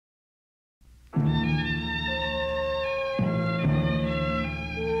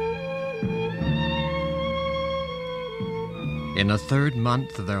In the 3rd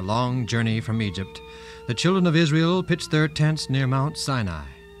month of their long journey from Egypt, the children of Israel pitched their tents near Mount Sinai.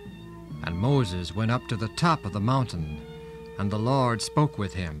 And Moses went up to the top of the mountain, and the Lord spoke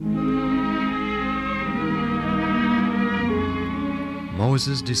with him.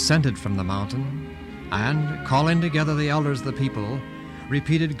 Moses descended from the mountain, and, calling together the elders of the people,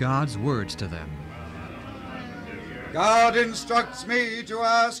 repeated God's words to them. God instructs me to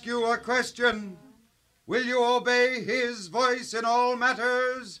ask you a question. Will you obey his voice in all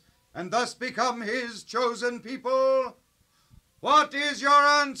matters, and thus become his chosen people? What is your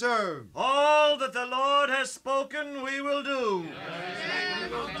answer? All that the Lord has spoken, we will do.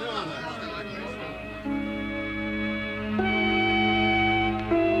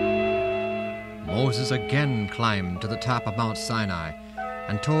 Moses again climbed to the top of Mount Sinai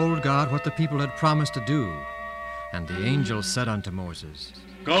and told God what the people had promised to do. And the angel said unto Moses,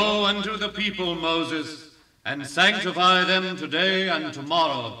 Go unto the people, Moses, and sanctify them today and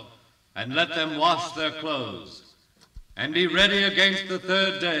tomorrow, and let them wash their clothes. And be ready against the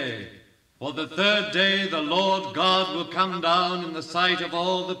 3rd day, for the 3rd day the Lord God will come down in the sight of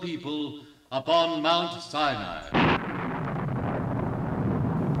all the people upon Mount Sinai.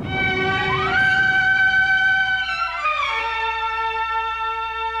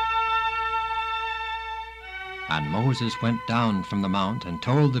 And Moses went down from the mount and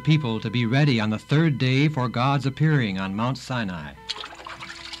told the people to be ready on the 3rd day for God's appearing on Mount Sinai.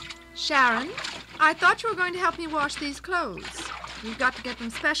 Sharon, I thought you were going to help me wash these clothes. We've got to get them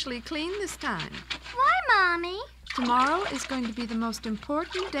specially clean this time. Why, Mommy? Tomorrow is going to be the most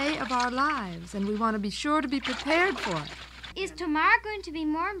important day of our lives, and we want to be sure to be prepared for it. Is tomorrow going to be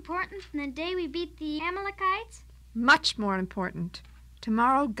more important than the day we beat the Amalekites? Much more important.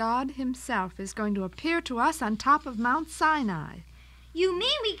 Tomorrow, God himself is going to appear to us on top of Mount Sinai. You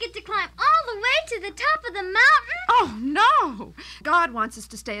mean we get to climb all the way to the top of the mountain? Oh, no! God wants us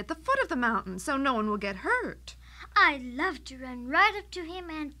to stay at the foot of the mountain so no one will get hurt. I'd love to run right up to him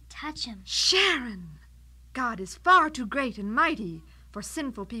and touch him. Sharon! God is far too great and mighty for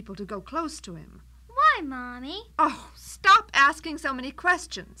sinful people to go close to him. Why, Mommy? Oh, stop asking so many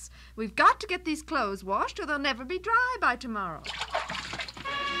questions. We've got to get these clothes washed or they'll never be dry by tomorrow.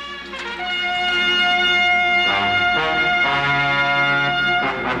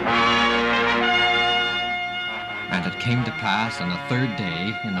 And it came to pass on the 3rd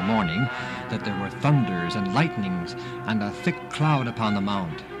day in the morning that there were thunders and lightnings and a thick cloud upon the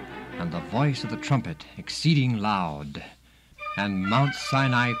mount, and the voice of the trumpet exceeding loud. And Mount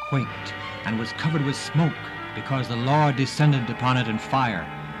Sinai quaked and was covered with smoke, because the Lord descended upon it in fire.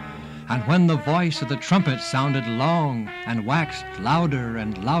 And when the voice of the trumpet sounded long and waxed louder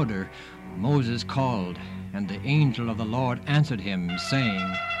and louder, Moses called, and the angel of the Lord answered him,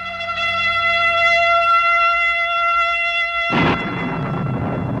 saying,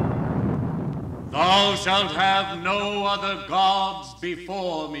 Thou shalt have no other gods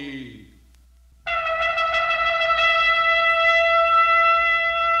before me.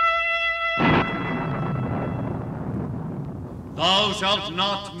 Thou shalt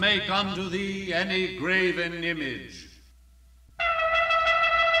not make unto thee any graven image.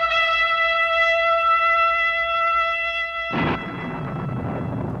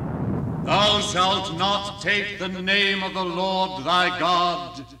 Thou shalt not take the name of the Lord thy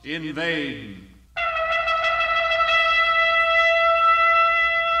God in vain.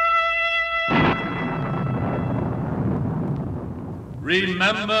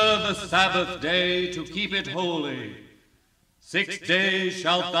 Remember the Sabbath day to keep it holy. 6 days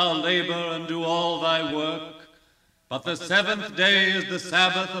shalt thou labor and do all thy work, but the 7th day is the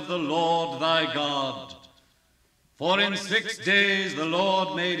Sabbath of the Lord thy God. For in 6 days the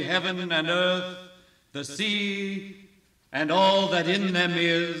Lord made heaven and earth, the sea, and all that in them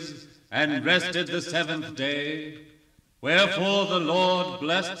is, and rested the 7th day. Wherefore the Lord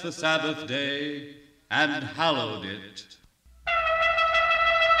blessed the Sabbath day, and hallowed it.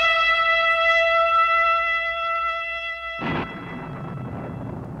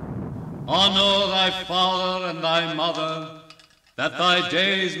 Honor thy father and thy mother, that thy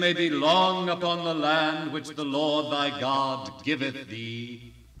days may be long upon the land which the Lord thy God giveth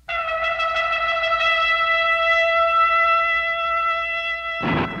thee.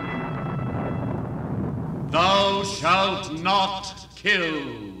 Thou shalt not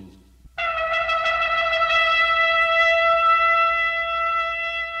kill.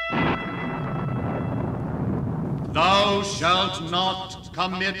 Thou shalt not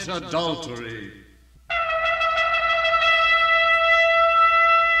commit adultery.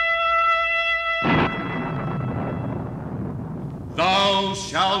 Thou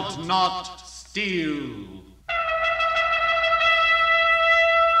shalt not steal.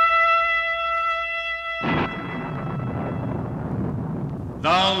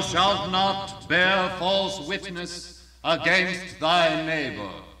 Thou shalt not bear false witness against thy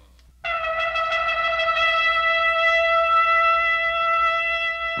neighbor.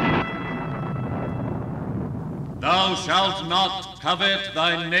 Thou shalt not covet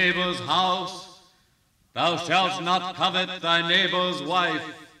thy neighbor's house. Thou shalt not covet thy neighbor's wife,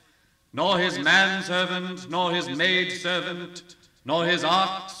 nor his manservant, nor his maidservant, nor his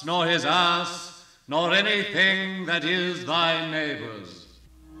ox, nor his ass, nor anything that is thy neighbor's.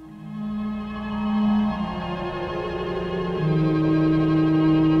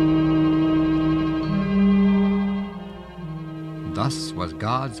 Thus was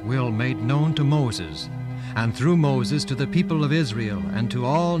God's will made known to Moses, and through Moses to the people of Israel and to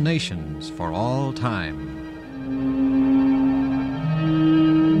all nations for all time.